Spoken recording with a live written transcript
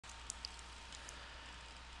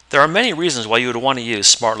There are many reasons why you would want to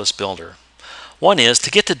use SmartList Builder. One is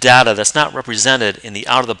to get to data that's not represented in the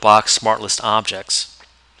out-of-the-box SmartList objects.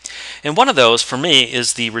 And one of those, for me,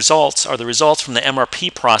 is the results from the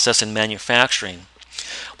MRP process in manufacturing.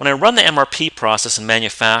 When I run the MRP process in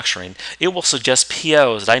manufacturing, it will suggest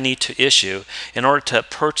POs that I need to issue in order to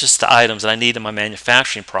purchase the items that I need in my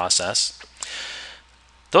manufacturing process.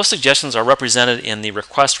 Those suggestions are represented in the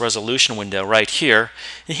request resolution window right here,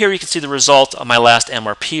 and here you can see the result of my last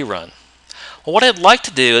MRP run. Well, what I'd like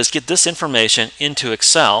to do is get this information into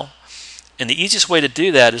Excel, and the easiest way to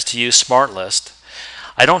do that is to use SmartList.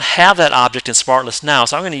 I don't have that object in SmartList now,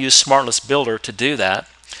 so I'm going to use SmartList Builder to do that.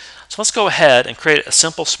 So let's go ahead and create a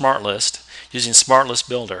simple SmartList using SmartList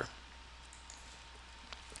Builder.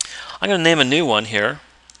 I'm going to name a new one here.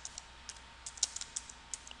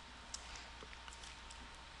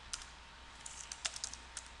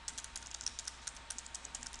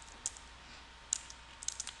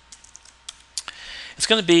 It's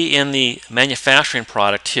going to be in the manufacturing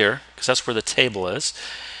product here, because that's where the table is.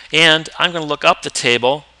 And I'm going to look up the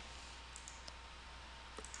table.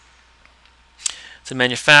 It's in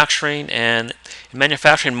manufacturing, and in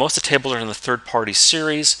manufacturing, most of the tables are in the third-party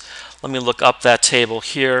series. Let me look up that table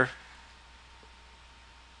here.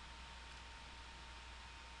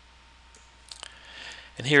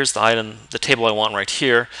 And here's the table I want right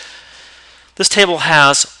here. This table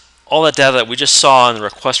has all that data that we just saw in the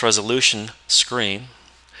request resolution screen.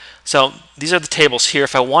 So these are the tables here.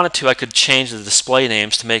 If I wanted to, I could change the display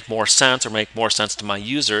names to make more sense or make more sense to my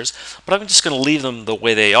users, but I'm just going to leave them the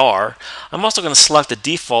way they are. I'm also going to select the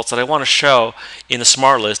defaults that I want to show in the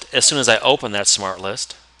SmartList as soon as I open that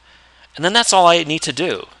SmartList. And then that's all I need to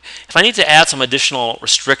do. If I need to add some additional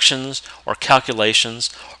restrictions or calculations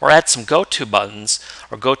or add some go-to buttons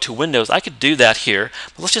or go-to windows, I could do that here.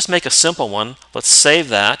 But let's just make a simple one. Let's save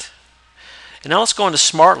that. And now let's go into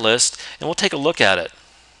SmartList and we'll take a look at it.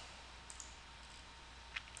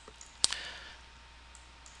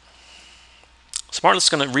 SmartList is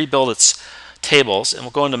going to rebuild its tables, and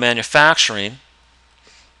we'll go into manufacturing.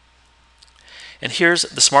 And here's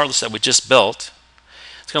the SmartList that we just built.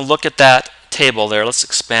 It's going to look at that table there. Let's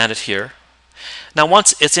expand it here. Now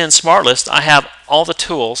once it's in SmartList, I have all the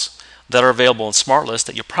tools that are available in SmartList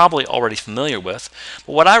that you're probably already familiar with.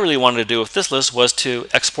 But what I really wanted to do with this list was to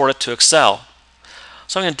export it to Excel.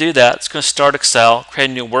 So I'm going to do that. It's going to start Excel, create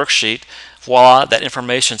a new worksheet. Voila, that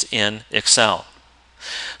information's in Excel.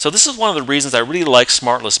 So this is one of the reasons I really like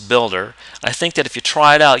SmartList Builder. I think that if you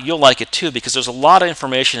try it out, you'll like it too, because there's a lot of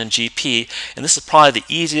information in GP, and this is probably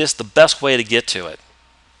the easiest, the best way to get to it.